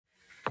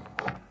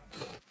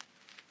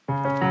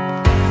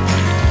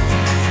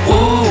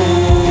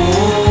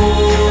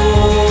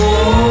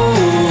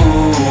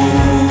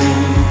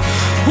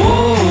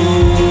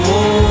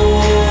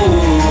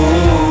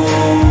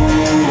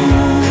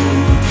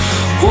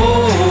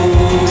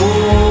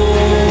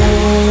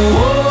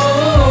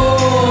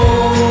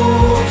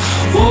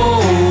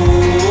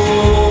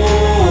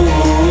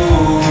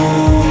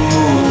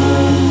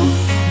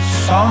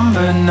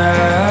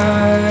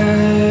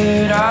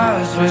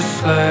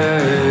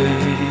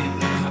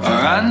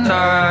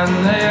surrender in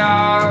the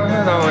air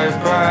that we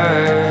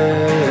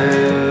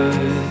breathe.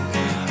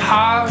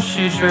 How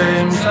she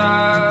dreams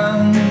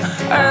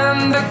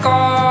and the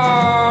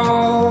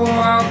goal.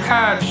 I'll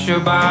catch you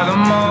by the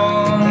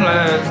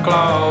moonlit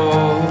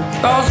glow.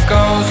 Those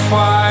ghost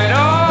white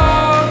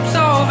orbs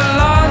over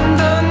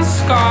London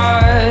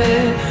sky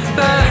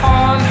that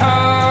haunt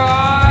her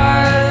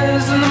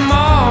eyes in the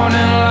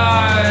morning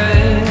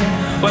light.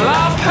 Well,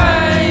 I'll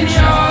paint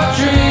your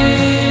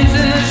dreams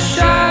in the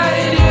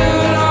shade you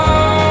know.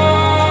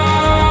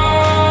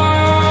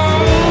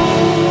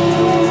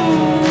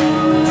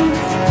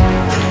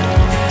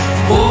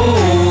 Ooh.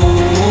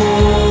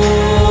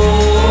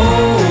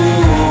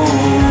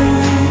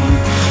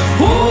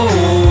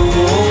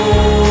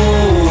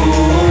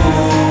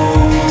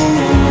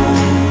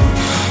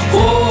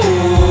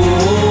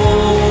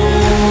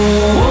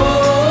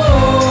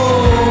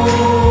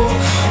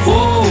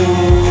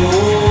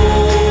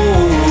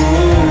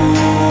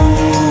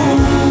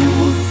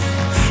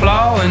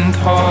 Flowing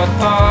toward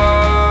the